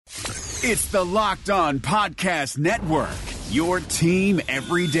It's the Locked On Podcast Network, your team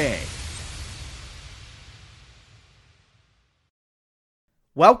every day.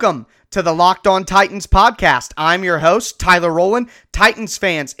 Welcome to the Locked On Titans podcast. I'm your host, Tyler Rowland. Titans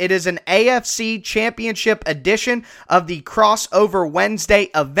fans, it is an AFC Championship edition of the Crossover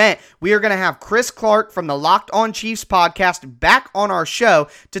Wednesday event. We are going to have Chris Clark from the Locked On Chiefs podcast back on our show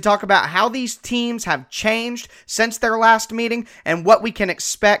to talk about how these teams have changed since their last meeting and what we can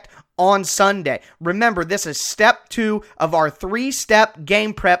expect on Sunday. Remember, this is step 2 of our 3-step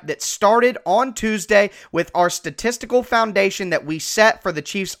game prep that started on Tuesday with our statistical foundation that we set for the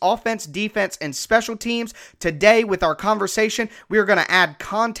Chiefs offense, defense, and special teams. Today, with our conversation, we are going to add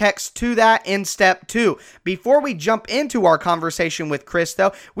context to that in step 2. Before we jump into our conversation with Chris,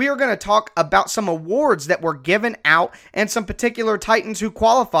 though, we are going to talk about some awards that were given out and some particular Titans who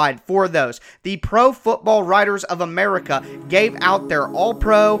qualified for those. The Pro Football Writers of America gave out their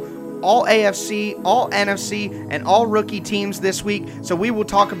All-Pro, All AFC, All NFC, and All Rookie teams this week, so we will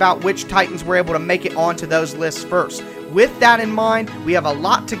talk about which Titans were able to make it onto those lists first. With that in mind, we have a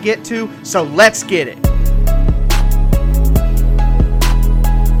lot to get to, so let's get it.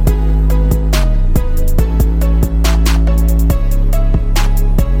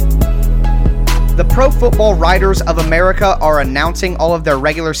 The Pro Football Writers of America are announcing all of their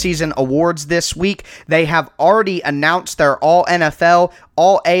regular season awards this week. They have already announced their All NFL,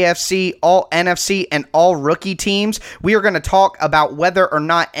 All AFC, All NFC, and All Rookie teams. We are going to talk about whether or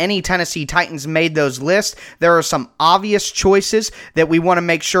not any Tennessee Titans made those lists. There are some obvious choices that we want to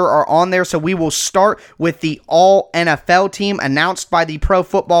make sure are on there, so we will start with the All NFL team announced by the Pro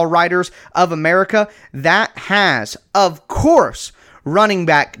Football Writers of America. That has, of course, running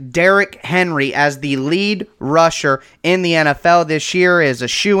back Derrick Henry as the lead rusher in the NFL this year. Is a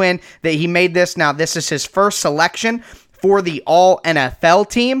shoo-in that he made this. Now, this is his first selection for the All-NFL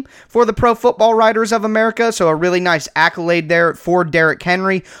team for the Pro Football Writers of America, so a really nice accolade there for Derrick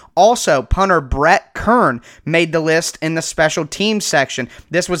Henry. Also, punter Brett Kern made the list in the special teams section.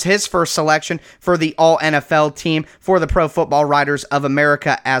 This was his first selection for the All-NFL team for the Pro Football Writers of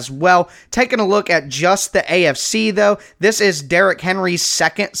America as well. Taking a look at just the AFC, though, this is Derrick Henry's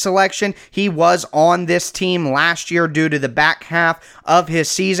second selection. He was on this team last year due to the back half of his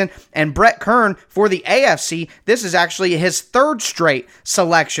season. And Brett Kern for the AFC, this is actually his third straight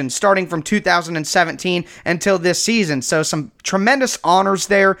selection starting from 2017 until this season. So some tremendous honors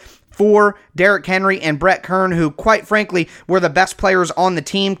there for Derrick Henry and Brett Kern, who quite frankly were the best players on the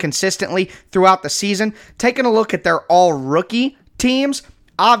team consistently throughout the season. Taking a look at their all-rookie teams,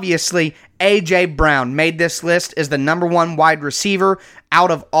 obviously A.J. Brown made this list as the number 1 wide receiver out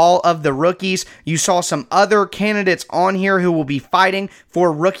of all of the rookies. You saw some other candidates on here who will be fighting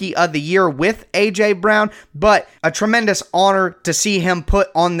for Rookie of the Year with A.J. Brown, but a tremendous honor to see him put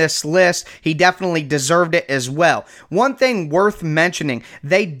on this list. He definitely deserved it as well. One thing worth mentioning,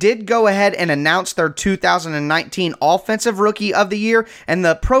 they did go ahead and announce their 2019 Offensive Rookie of the Year, and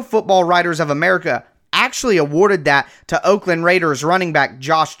the Pro Football Writers of America actually awarded that to Oakland Raiders running back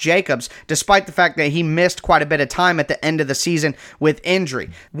Josh Jacobs, despite the fact that he missed quite a bit of time at the end of the season with injury.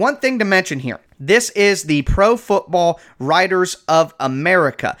 One thing to mention here, this is the Pro Football Writers of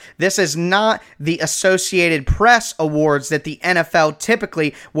America. This is not the Associated Press awards that the NFL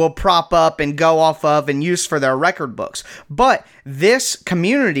typically will prop up and go off of and use for their record books. But this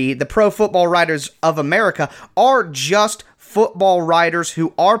community, the Pro Football Writers of America, are just football writers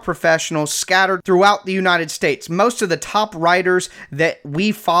who are professionals scattered throughout the United States. Most of the top writers that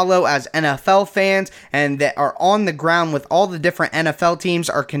we follow as NFL fans and that are on the ground with all the different NFL teams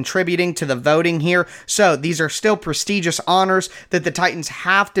are contributing to the voting here. So these are still prestigious honors that the Titans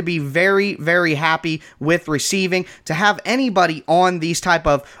have to be very, very happy with receiving. To have anybody on these type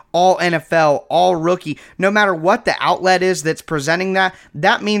of All NFL, All Rookie, no matter what the outlet is that's presenting that,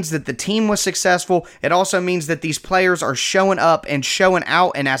 that means that the team was successful. It also means that these players are showing up and showing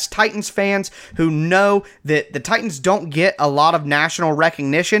out. And as Titans fans who know that the Titans don't get a lot of national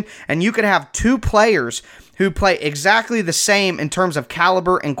recognition, and you could have two players who play exactly the same in terms of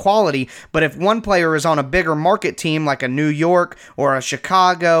caliber and quality, but if one player is on a bigger market team like a New York or a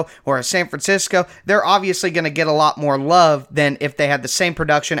Chicago or a San Francisco, they're obviously going to get a lot more love than if they had the same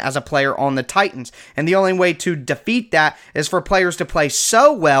production as a player on the Titans. And the only way to defeat that is for players to play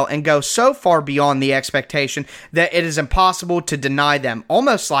so well and go so far beyond the expectation that it is impossible to deny them.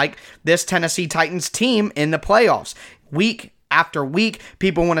 Almost like this Tennessee Titans team in the playoffs. Week after week,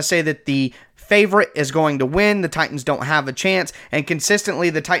 people want to say that the favorite is going to win, the Titans don't have a chance, and consistently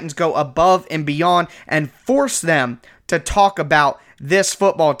the Titans go above and beyond and force them to talk about this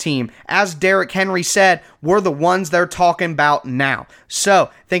football team. As Derrick Henry said, we're the ones they're talking about now.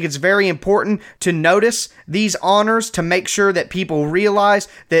 So I think it's very important to notice these honors to make sure that people realize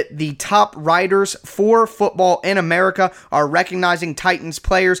that the top writers for football in America are recognizing Titans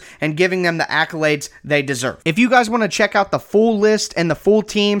players and giving them the accolades they deserve. If you guys want to check out the full list and the full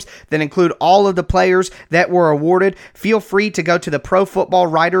teams that include all of the players that were awarded, feel free to go to the Pro Football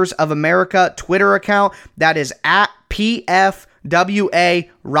Writers of America Twitter account. That is at PFWA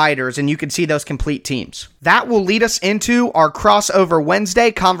Writers, and you can see those complete teams. That will lead us into our Crossover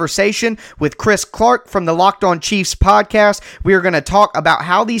Wednesday conversation with Chris Clark from the Locked On Chiefs podcast. We are going to talk about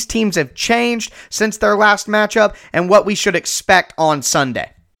how these teams have changed since their last matchup and what we should expect on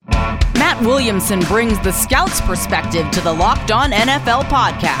Sunday. Matt Williamson brings the scout's perspective to the Locked On NFL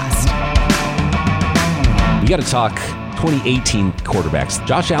podcast. We got to talk 2018 quarterbacks.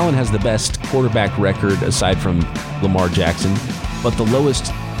 Josh Allen has the best quarterback record aside from Lamar Jackson, but the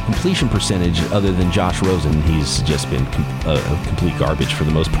lowest completion percentage other than Josh Rosen. He's just been complete garbage for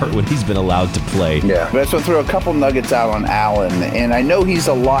the most part when he's been allowed to play. Yeah, but I just want to throw a couple nuggets out on Allen, and I know he's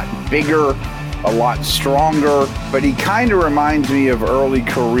a lot bigger, a lot stronger, but he kind of reminds me of early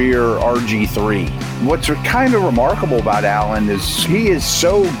career RG3. What's kind of remarkable about Allen is he is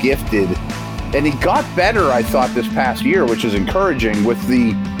so gifted, and he got better, I thought, this past year, which is encouraging with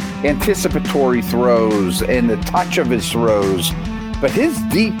the anticipatory throws and the touch of his throws. But his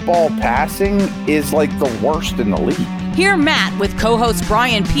deep ball passing is like the worst in the league. Hear Matt with co-host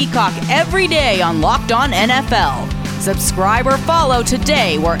Brian Peacock every day on Locked On NFL. Subscribe or follow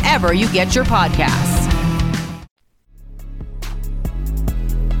today wherever you get your podcasts.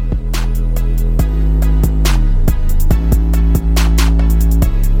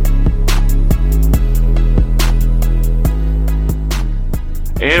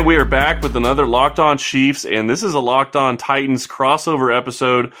 And we are back with another Locked On Chiefs, and this is a Locked On Titans crossover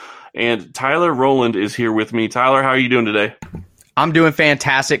episode, and Tyler Rowland is here with me. Tyler, how are you doing today? I'm doing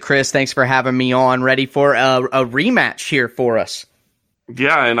fantastic, Chris. Thanks for having me on. Ready for a rematch here for us.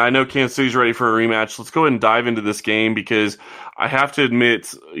 Yeah, and I know Kansas City's ready for a rematch. Let's go ahead and dive into this game because I have to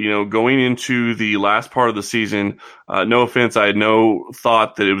admit, going into the last part of the season, no offense, I had no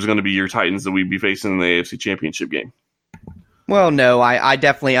thought that it was going to be your Titans that we'd be facing in the AFC Championship game. Well, no, I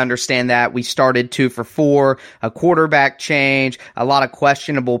definitely understand that. We started 2 for 4, a quarterback change, a lot of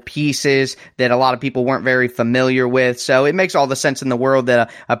questionable pieces that a lot of people weren't very familiar with. So it makes all the sense in the world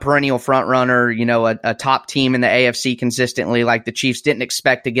that a perennial front runner, a top team in the AFC consistently like the Chiefs didn't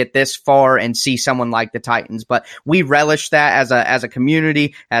expect to get this far and see someone like the Titans. But we relish that as a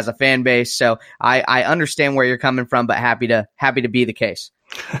community, as a fan base. So I understand where you're coming from, but happy to be the case.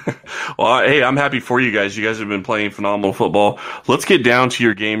 Well, hey, I'm happy for you guys. You guys have been playing phenomenal football. Let's get down to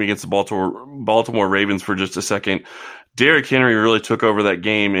your game against the Baltimore Ravens for just a second. Derrick Henry really took over that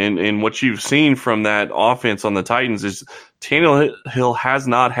game, and what you've seen from that offense on the Titans is Tannehill has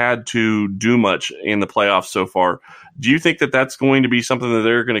not had to do much in the playoffs so far. Do you think that that's going to be something that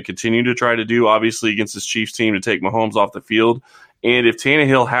they're going to continue to try to do, obviously, against this Chiefs team to take Mahomes off the field? And if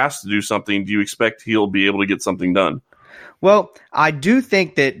Tannehill has to do something, do you expect he'll be able to get something done? Well, I do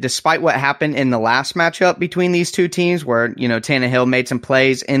think that despite what happened in the last matchup between these two teams where, Tannehill made some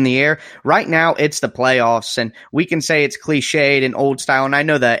plays in the air, right now it's the playoffs, and we can say it's cliched and old style, and I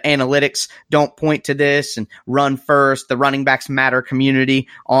know the analytics don't point to this and run first, the running backs matter community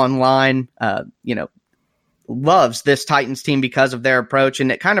online, loves this Titans team because of their approach,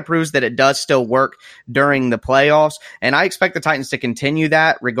 and it kind of proves that it does still work during the playoffs, and I expect the Titans to continue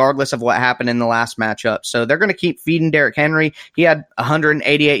that regardless of what happened in the last matchup. So they're going to keep feeding Derrick Henry. He had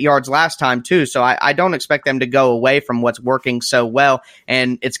 188 yards last time too, so I don't expect them to go away from what's working so well,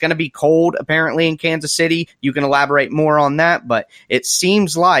 and it's going to be cold apparently in Kansas City. You can elaborate more on that, but it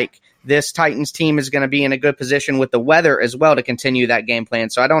seems like this Titans team is going to be in a good position with the weather as well to continue that game plan,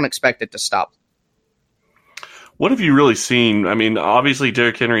 so I don't expect it to stop. What have you really seen? I mean, obviously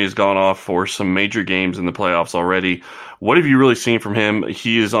Derrick Henry has gone off for some major games in the playoffs already. What have you really seen from him?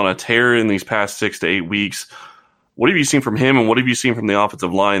 He is on a tear in these past 6 to 8 weeks. What have you seen from him, and what have you seen from the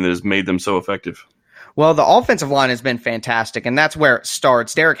offensive line that has made them so effective? Well, the offensive line has been fantastic, and that's where it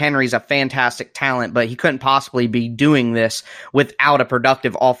starts. Derrick Henry's a fantastic talent, but he couldn't possibly be doing this without a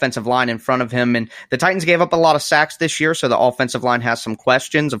productive offensive line in front of him. And the Titans gave up a lot of sacks this year, so the offensive line has some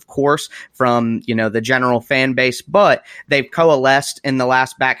questions, of course, from the general fan base, but they've coalesced in the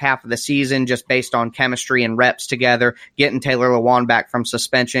last back half of the season just based on chemistry and reps together, getting Taylor Lewan back from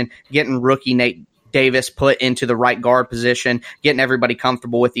suspension, getting rookie Nate Davis put into the right guard position, getting everybody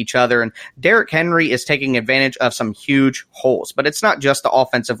comfortable with each other. And Derrick Henry is taking advantage of some huge holes. But it's not just the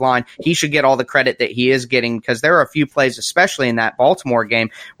offensive line. He should get all the credit that he is getting, because there are a few plays, especially in that Baltimore game,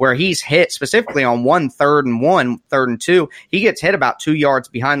 where he's hit specifically on 3rd and 2. He gets hit about 2 yards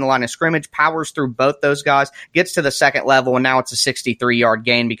behind the line of scrimmage, powers through both those guys, gets to the second level, and now it's a 63-yard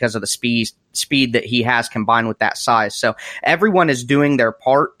gain because of the speed that he has combined with that size. So everyone is doing their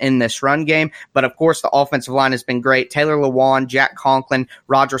part in this run game. But of course, the offensive line has been great. Taylor Lewan, Jack Conklin,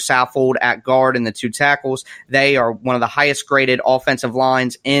 Roger Saffold at guard and the 2 tackles. They are one of the highest graded offensive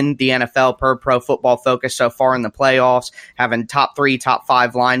lines in the NFL per Pro Football Focus so far in the playoffs, having top 3, top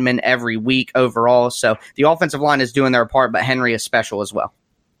 5 linemen every week overall. So the offensive line is doing their part, but Henry is special as well.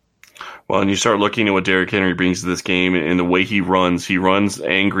 Well, and you start looking at what Derrick Henry brings to this game and the way he runs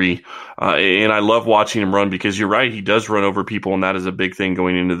angry. And I love watching him run, because you're right, he does run over people, and that is a big thing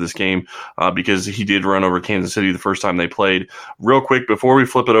going into this game, because he did run over Kansas City the first time they played. Real quick, before we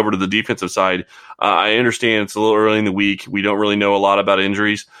flip it over to the defensive side, I understand it's a little early in the week. We don't really know a lot about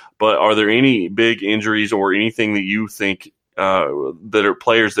injuries, but are there any big injuries or anything that you think that are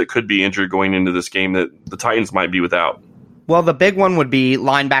players that could be injured going into this game that the Titans might be without? Well, the big one would be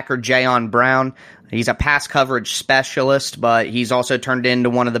linebacker Jayon Brown. He's a pass coverage specialist, but he's also turned into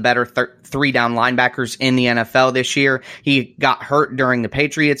one of the better 3-down linebackers in the NFL this year. He got hurt during the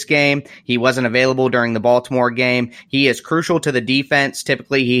Patriots game. He wasn't available during the Baltimore game. He is crucial to the defense.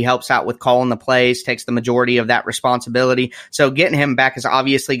 Typically, he helps out with calling the plays, takes the majority of that responsibility. So getting him back is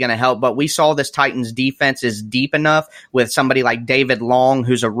obviously going to help, but we saw this Titans defense is deep enough with somebody like David Long,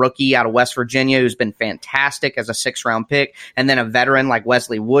 who's a rookie out of West Virginia, who's been fantastic as a 6th-round pick, and then a veteran like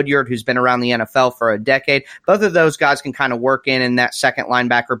Wesley Woodyard, who's been around the NFL for a decade. Both of those guys can kind of work in that second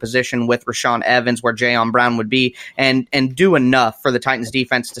linebacker position with Rashaan Evans, where Jayon Brown would be, and do enough for the Titans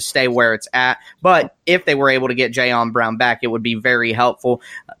defense to stay where it's at. But if they were able to get Jayon Brown back, it would be very helpful.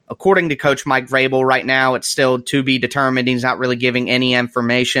 According to Coach Mike Vrabel, right now it's still to be determined. He's not really giving any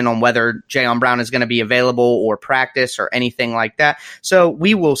information on whether Jayon Brown is going to be available or practice or anything like that. So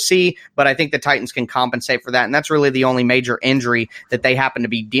we will see, but I think the Titans can compensate for that, and that's really the only major injury that they happen to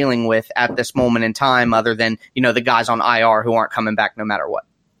be dealing with at this moment in time, other than, the guys on IR who aren't coming back no matter what.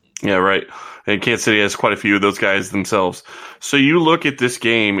 Yeah, right. And Kansas City has quite a few of those guys themselves. So you look at this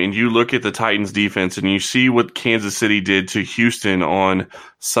game and you look at the Titans defense and you see what Kansas City did to Houston on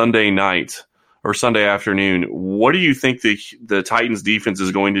Sunday night or Sunday afternoon. What do you think the Titans defense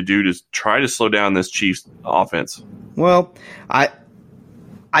is going to do to try to slow down this Chiefs offense? Well,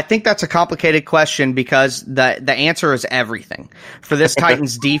 I think that's a complicated question, because the answer is everything. For this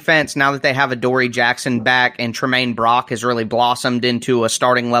Titans defense, now that they have Adoree Jackson back and Tremaine Brock has really blossomed into a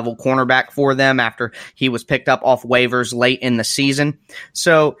starting level cornerback for them after he was picked up off waivers late in the season.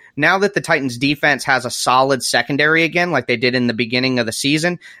 So now that the Titans defense has a solid secondary again, like they did in the beginning of the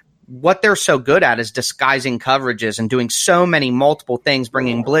season, what they're so good at is disguising coverages and doing so many multiple things,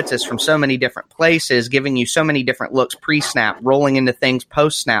 bringing blitzes from so many different places, giving you so many different looks pre-snap, rolling into things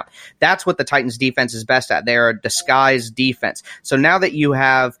post-snap. That's what the Titans defense is best at. They're a disguised defense. So now that you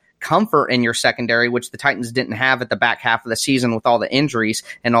have comfort in your secondary, which the Titans didn't have at the back half of the season with all the injuries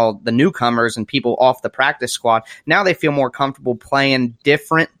and all the newcomers and people off the practice squad, now they feel more comfortable playing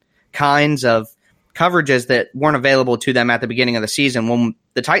different kinds of coverages that weren't available to them at the beginning of the season. When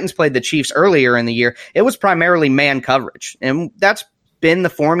the Titans played the Chiefs earlier in the year, it was primarily man coverage. And that's been the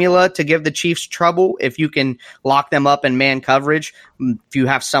formula to give the Chiefs trouble. If you can lock them up in man coverage, if you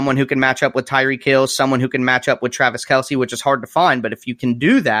have someone who can match up with Tyreek Hill, someone who can match up with Travis Kelce, which is hard to find, but if you can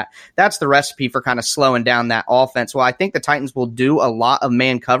do that, that's the recipe for kind of slowing down that offense. Well, I think the Titans will do a lot of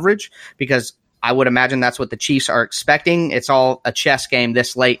man coverage, because I would imagine that's what the Chiefs are expecting. It's all a chess game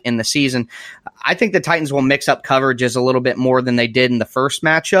this late in the season. I think the Titans will mix up coverages a little bit more than they did in the first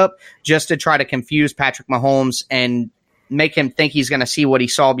matchup, just to try to confuse Patrick Mahomes and make him think he's going to see what he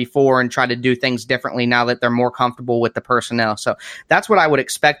saw before and try to do things differently now that they're more comfortable with the personnel. So that's what I would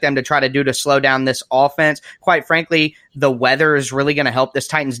expect them to try to do to slow down this offense. Quite frankly, the weather is really going to help this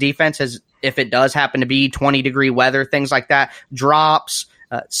Titans defense, as if it does happen to be 20-degree weather, things like that, drops,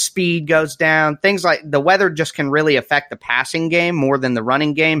 speed goes down, things like the weather just can really affect the passing game more than the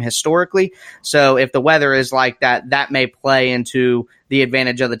running game historically. So if the weather is like that, that may play into the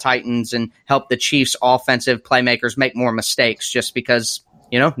advantage of the Titans and help the Chiefs offensive playmakers make more mistakes, just because,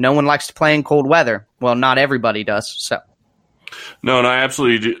 no one likes to play in cold weather. Well, not everybody does. So. No, and I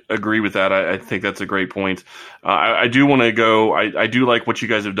absolutely agree with that. I think that's a great point. I do want to go. I do like what you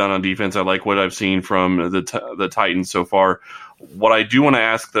guys have done on defense. I like what I've seen from the Titans so far. What I do want to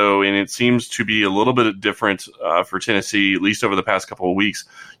ask, though, and it seems to be a little bit different for Tennessee, at least over the past couple of weeks,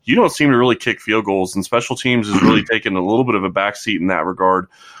 you don't seem to really kick field goals, and special teams has really taken a little bit of a backseat in that regard.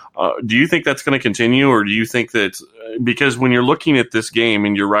 Do you think that's going to continue, or do you think that because when you're looking at this game,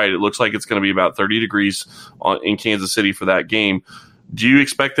 and you're right, it looks like it's going to be about 30 degrees in Kansas City for that game, do you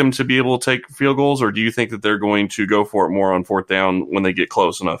expect them to be able to take field goals, or do you think that they're going to go for it more on fourth down when they get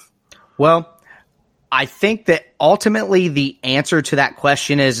close enough? Well, I think that ultimately the answer to that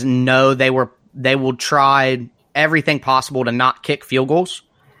question is no. They will try everything possible to not kick field goals.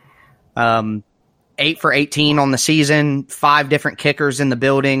 8 for 18 on the season, 5 different kickers in the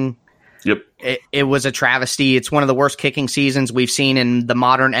building. Yep. It was a travesty. It's one of the worst kicking seasons we've seen in the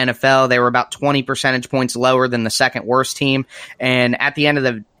modern NFL. They were about 20 percentage points lower than the second worst team. And at the end of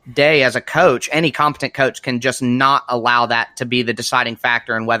the day, as a coach, any competent coach can just not allow that to be the deciding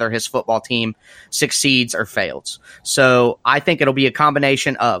factor in whether his football team succeeds or fails. So I think it'll be a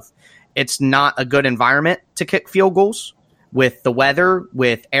combination of it's not a good environment to kick field goals with the weather,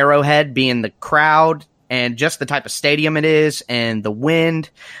 with Arrowhead being the crowd and just the type of stadium it is and the wind,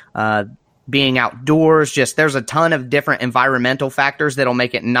 being outdoors. Just there's a ton of different environmental factors that'll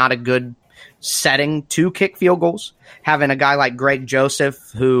make it not a good setting to kick field goals. Having a guy like Greg Joseph,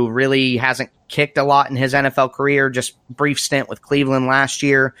 who really hasn't kicked a lot in his NFL career, just brief stint with Cleveland last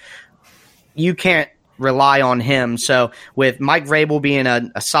year, you can't rely on him. So with Mike Vrabel being a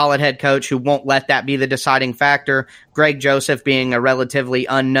solid head coach who won't let that be the deciding factor, Greg Joseph being a relatively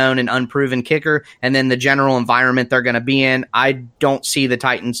unknown and unproven kicker, and then the general environment they're going to be in, I don't see the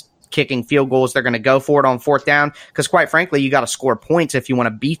Titans kicking field goals. They're going to go for it on fourth down because, quite frankly, you got to score points if you want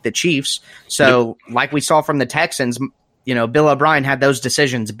to beat the Chiefs. So like we saw from the Texans, Bill O'Brien had those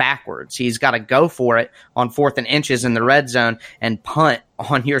decisions backwards. He's got to go for it on 4th and inches in the red zone and punt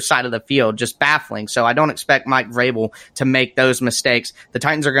on your side of the field. Just baffling. So I don't expect Mike Vrabel to make those mistakes. The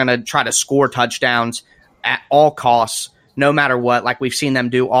Titans are going to try to score touchdowns at all costs, no matter what, like we've seen them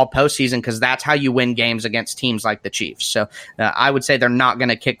do all postseason, because that's how you win games against teams like the Chiefs. So I would say they're not going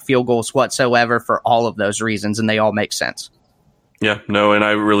to kick field goals whatsoever for all of those reasons, and they all make sense. Yeah, no, and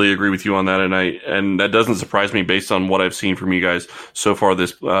I really agree with you on that, and that doesn't surprise me based on what I've seen from you guys so far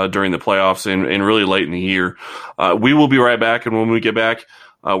this during the playoffs and really late in the year. We will be right back, and when we get back,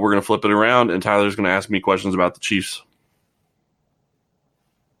 we're going to flip it around, and Tyler's going to ask me questions about the Chiefs.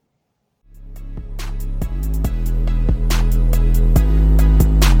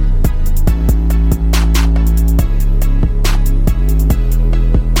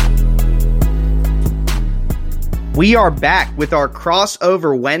 We are back with our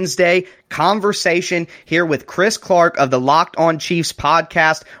Crossover Wednesday conversation here with Chris Clark of the Locked On Chiefs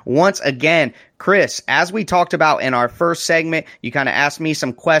podcast. Once again, Chris, as we talked about in our first segment, you kind of asked me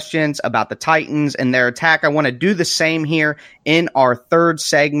some questions about the Titans and their attack. I want to do the same here in our third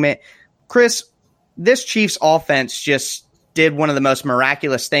segment. Chris, this Chiefs offense just did one of the most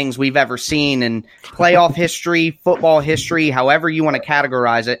miraculous things we've ever seen in playoff history, football history, however you want to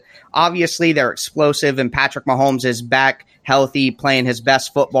categorize it. Obviously, they're explosive, and Patrick Mahomes is back healthy, playing his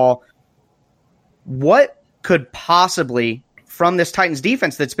best football. What could possibly, from this Titans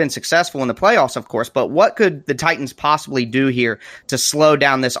defense that's been successful in the playoffs, of course, but what could the Titans possibly do here to slow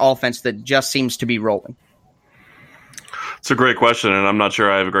down this offense that just seems to be rolling? It's a great question, and I'm not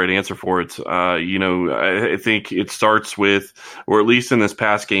sure I have a great answer for it. I think it starts with, or at least in this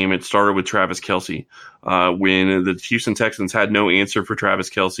past game, it started with Travis Kelce. When the Houston Texans had no answer for Travis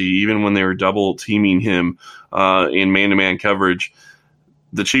Kelce, even when they were double teaming him in man-to-man coverage,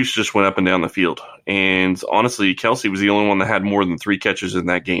 the Chiefs just went up and down the field. And honestly, Kelce was the only one that had more than 3 catches in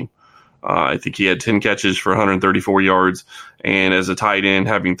that game. I think he had 10 catches for 134 yards, and as a tight end,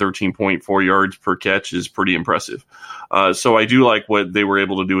 having 13.4 yards per catch is pretty impressive. So I do like what they were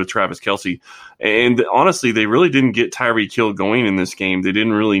able to do with Travis Kelce. And honestly, they really didn't get Tyreek Hill going in this game. They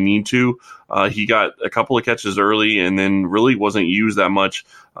didn't really need to. He got a couple of catches early and then really wasn't used that much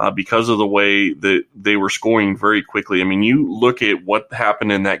because of the way that they were scoring very quickly. I mean, you look at what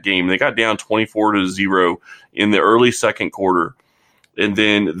happened in that game. They got down 24-0 in the early second quarter. And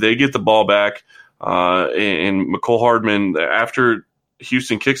then they get the ball back, and Mecole Hardman, after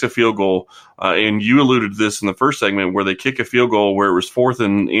Houston kicks a field goal, and you alluded to this in the first segment, where they kick a field goal where it was 4th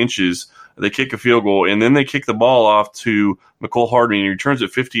and inches. They kick a field goal, and then they kick the ball off to Mecole Hardman, and he returns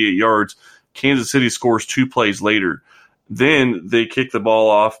it 58 yards. Kansas City scores 2 plays later. Then they kick the ball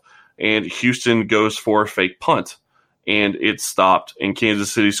off, and Houston goes for a fake punt. And it stopped, and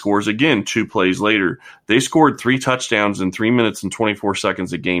Kansas City scores again 2 plays later. They scored 3 touchdowns in 3 minutes and 24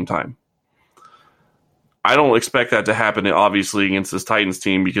 seconds at game time. I don't expect that to happen, obviously, against this Titans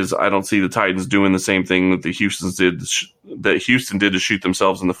team, because I don't see the Titans doing the same thing that Houston did to shoot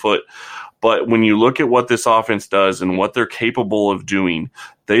themselves in the foot. But when you look at what this offense does and what they're capable of doing,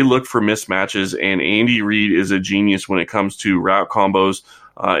 they look for mismatches, and Andy Reid is a genius when it comes to route combos.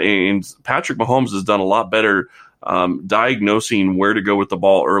 And Patrick Mahomes has done a lot better diagnosing where to go with the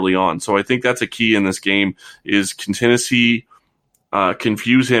ball early on. So I think that's a key in this game, is can Tennessee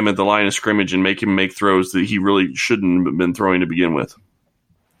confuse him at the line of scrimmage and make him make throws that he really shouldn't have been throwing to begin with.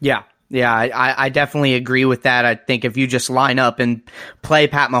 Yeah, I definitely agree with that. I think if you just line up and play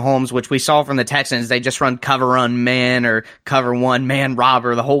Pat Mahomes, which we saw from the Texans, they just run cover run man or cover one man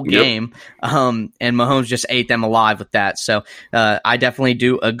robber the whole game. And Mahomes just ate them alive with that. So I definitely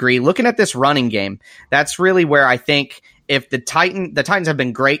do agree. Looking at this running game, that's really where I think if the Titans have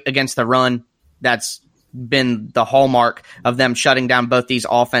been great against the run, that's been the hallmark of them shutting down both these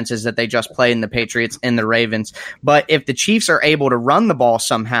offenses that they just played in, the Patriots and the Ravens. But if the Chiefs are able to run the ball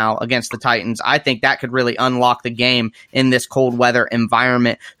somehow against the Titans, I think that could really unlock the game in this cold weather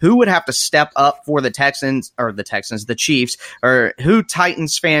environment. Who would have to step up for the Chiefs, or who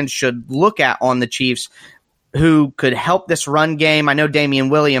Titans fans should look at on the Chiefs who could help this run game? I know Damian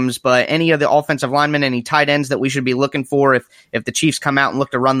Williams, but any of the offensive linemen, any tight ends that we should be looking for if the Chiefs come out and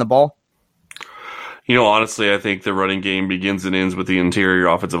look to run the ball? Honestly, I think the running game begins and ends with the interior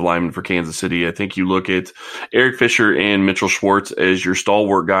offensive lineman for Kansas City. I think you look at Eric Fisher and Mitchell Schwartz as your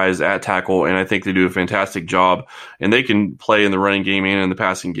stalwart guys at tackle, and I think they do a fantastic job, and they can play in the running game and in the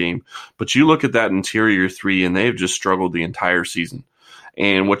passing game. But you look at that interior three, and they've just struggled the entire season.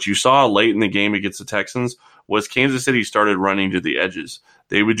 And what you saw late in the game against the Texans was Kansas City started running to the edges.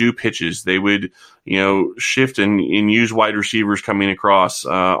 They would do pitches. They would, shift and use wide receivers coming across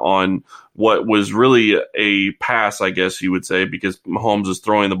on what was really a pass, I guess you would say, because Mahomes is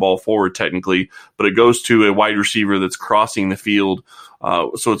throwing the ball forward technically, but it goes to a wide receiver that's crossing the field.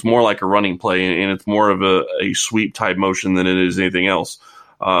 So it's more like a running play, and it's more of a sweep type motion than it is anything else,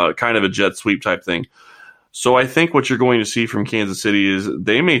 kind of a jet sweep type thing. So I think what you're going to see from Kansas City is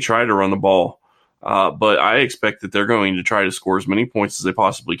they may try to run the ball, but I expect that they're going to try to score as many points as they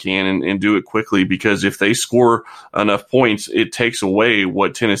possibly can and do it quickly, because if they score enough points, it takes away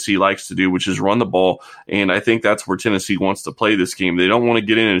what Tennessee likes to do, which is run the ball. And I think that's where Tennessee wants to play this game. They don't want to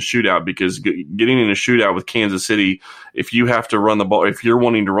get in a shootout, because getting in a shootout with Kansas City, if you have to run the ball, if you're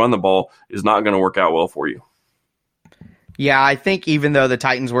wanting to run the ball, is not going to work out well for you. Yeah, I think even though the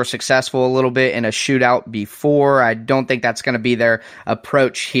Titans were successful a little bit in a shootout before, I don't think that's going to be their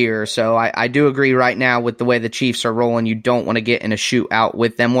approach here. So I do agree right now with the way the Chiefs are rolling. You don't want to get in a shootout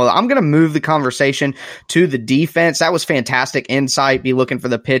with them. Well, I'm going to move the conversation to the defense. That was fantastic insight. Be looking for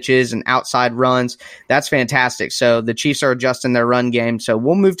the pitches and outside runs. That's fantastic. So the Chiefs are adjusting their run game. So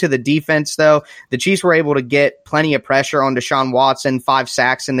we'll move to the defense, though. The Chiefs were able to get plenty of pressure on Deshaun Watson, 5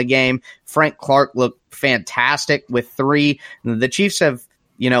 sacks in the game. Frank Clark looked fantastic with 3. The Chiefs have,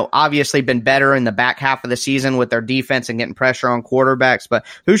 obviously been better in the back half of the season with their defense and getting pressure on quarterbacks. But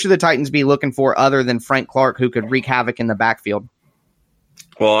who should the Titans be looking for other than Frank Clark, who could wreak havoc in the backfield?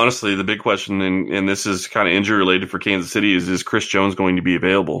 Well, honestly, the big question, and this is kind of injury related for Kansas City, is Chris Jones going to be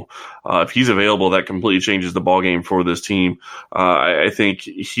available? If he's available, that completely changes the ballgame for this team. I think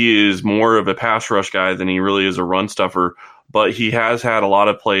he is more of a pass rush guy than he really is a run stuffer, but he has had a lot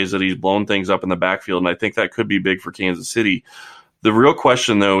of plays that he's blown things up in the backfield, and I think that could be big for Kansas City. The real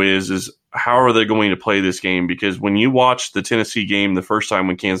question, though, is how are they going to play this game? Because when you watch the Tennessee game the first time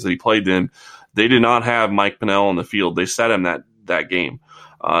when Kansas City played them, they did not have Mike Pennel on the field. They sat him that game.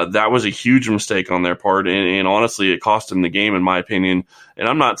 That was a huge mistake on their part, and honestly, it cost them the game, in my opinion. And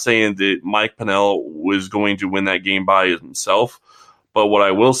I'm not saying that Mike Pennel was going to win that game by himself, but what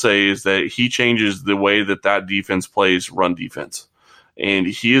I will say is that he changes the way that defense plays run defense. And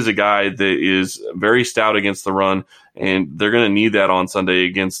he is a guy that is very stout against the run, and they're going to need that on Sunday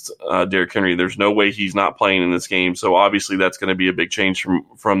against Derrick Henry. There's no way he's not playing in this game, so obviously that's going to be a big change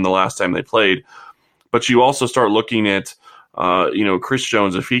from the last time they played. But you also start looking at Chris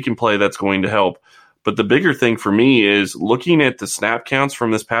Jones. If he can play, that's going to help. But the bigger thing for me is looking at the snap counts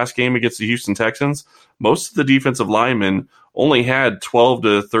from this past game against the Houston Texans. Most of the defensive linemen only had 12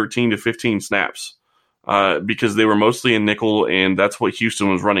 to 13 to 15 snaps because they were mostly in nickel, and that's what Houston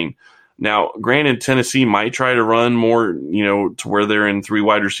was running. Now, granted, Tennessee might try to run more, to where they're in 3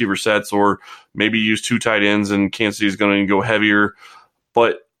 wide receiver sets, or maybe use 2 tight ends, and Kansas City is going to go heavier.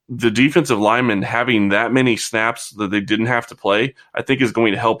 But the defensive linemen having that many snaps that they didn't have to play, I think is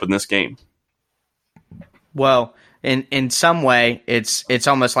going to help in this game. Well, in some way, it's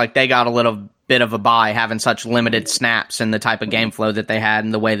almost like they got a little bit of a bye, having such limited snaps and the type of game flow that they had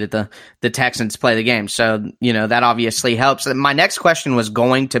and the way that the Texans play the game. So, that obviously helps. My next question was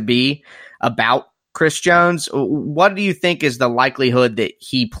going to be about Chris Jones. What do you think is the likelihood that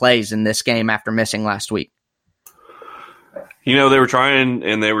he plays in this game after missing last week? They were trying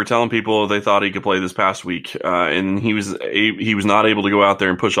and they were telling people they thought he could play this past week, and he was not able to go out there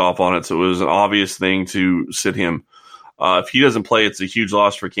and push off on it. So it was an obvious thing to sit him. If he doesn't play, it's a huge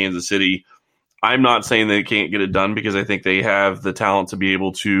loss for Kansas City. I'm not saying they can't get it done because I think they have the talent to be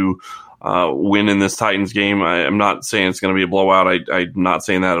able to win in this Titans game. I'm not saying it's going to be a blowout. I'm not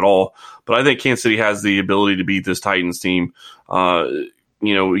saying that at all. But I think Kansas City has the ability to beat this Titans team.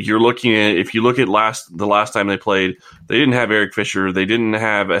 You're looking at, if you look at the last time they played, they didn't have Eric Fisher. They didn't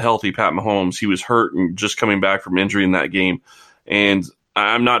have a healthy Pat Mahomes. He was hurt and just coming back from injury in that game. And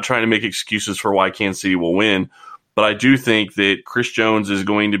I'm not trying to make excuses for why Kansas City will win, but I do think that Chris Jones is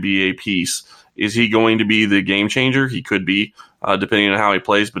going to be a piece. Is he going to be the game changer? He could be, depending on how he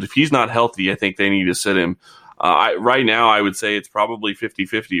plays. But if he's not healthy, I think they need to sit him. Right now, I would say it's probably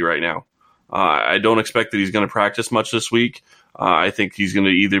 50-50 right now. I don't expect that he's going to practice much this week. I think he's going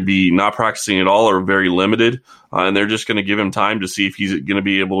to either be not practicing at all or very limited, and they're just going to give him time to see if he's going to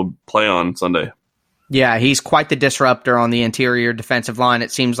be able to play on Sunday. Yeah, he's quite the disruptor on the interior defensive line.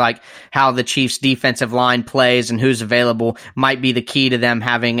 It seems like how the Chiefs' defensive line plays and who's available might be the key to them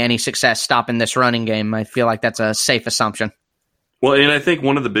having any success stopping this running game. I feel like that's a safe assumption. Well, and I think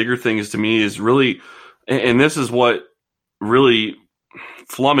one of the bigger things to me is really, and this is what really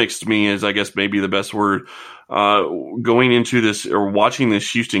flummoxed me is, I guess, maybe the best word, going into this or watching this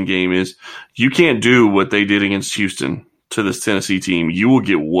Houston game is you can't do what they did against Houston to this Tennessee team. You will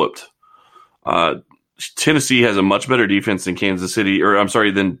get whooped. Tennessee has a much better defense than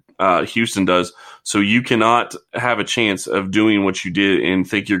than Houston does. So you cannot have a chance of doing what you did and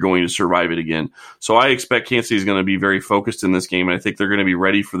think you're going to survive it again. So I expect Kansas City is going to be very focused in this game, and I think they're going to be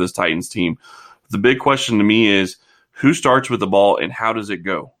ready for this Titans team. The big question to me is who starts with the ball and how does it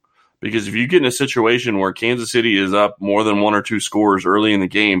go? Because if you get in a situation where Kansas City is up more than 1 or 2 scores early in the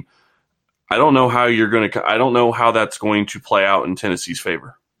game, I don't know how that's going to play out in Tennessee's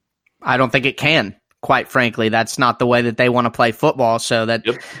favor. I don't think it can. Quite frankly, that's not the way that they want to play football. So that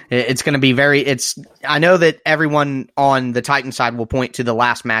It's going to be I know that everyone on the Titan side will point to the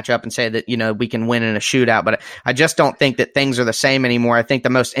last matchup and say that, we can win in a shootout, but I just don't think that things are the same anymore. I think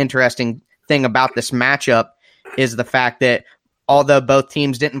the most interesting thing about this matchup is the fact that although both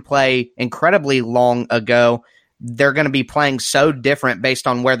teams didn't play incredibly long ago, they're going to be playing so different based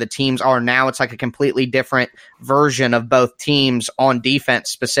on where the teams are now. It's like a completely different version of both teams on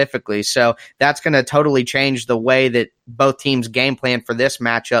defense specifically. So that's going to totally change the way that both teams game plan for this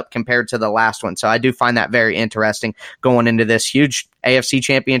matchup compared to the last one. So I do find that very interesting going into this huge AFC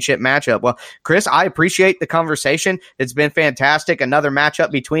Championship matchup. Well, Chris, I appreciate the conversation. It's been fantastic. Another matchup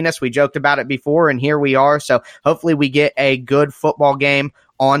between us. We joked about it before, and here we are. So hopefully we get a good football game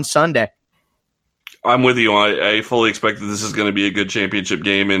on Sunday. I'm with you. I fully expect that this is going to be a good championship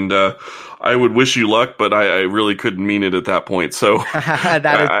game, and I would wish you luck, but I really couldn't mean it at that point. So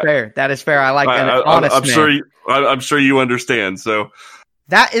that is fair. That is fair. I like that. I'm sure you understand. So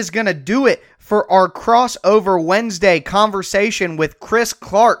that is going to do it for our crossover Wednesday conversation with Chris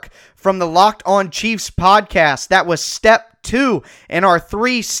Clark from the Locked On Chiefs podcast. That was step 2 in our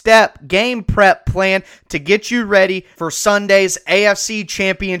 3-step game prep plan to get you ready for Sunday's AFC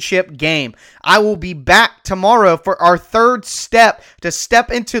Championship game. I will be back tomorrow for our 3rd step to step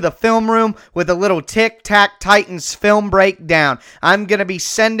into the film room with a little Tic Tac Titans film breakdown. I'm going to be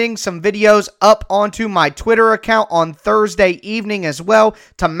sending some videos up onto my Twitter account on Thursday evening as well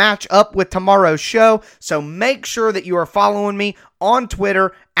to match up with tomorrow's show. So make sure that you are following me on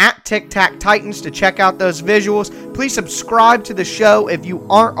Twitter at Tic Tac Titans to check out those visuals. Please subscribe to the show if you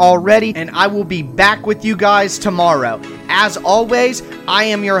aren't already, and I will be back with you guys tomorrow. As always, I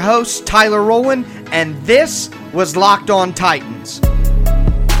am your host, Tyler Rowland, and this was Locked On Titans.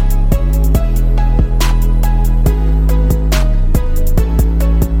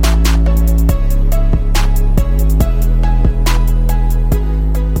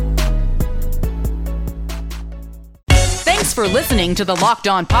 Thanks for listening to the Locked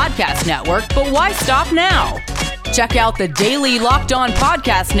On Podcast Network, but why stop now? Check out the daily Locked On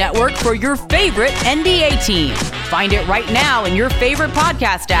Podcast Network for your favorite NBA team. Find it right now in your favorite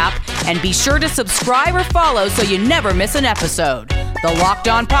podcast app, and be sure to subscribe or follow so you never miss an episode. The Locked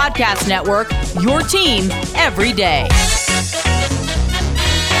On Podcast Network, your team every day.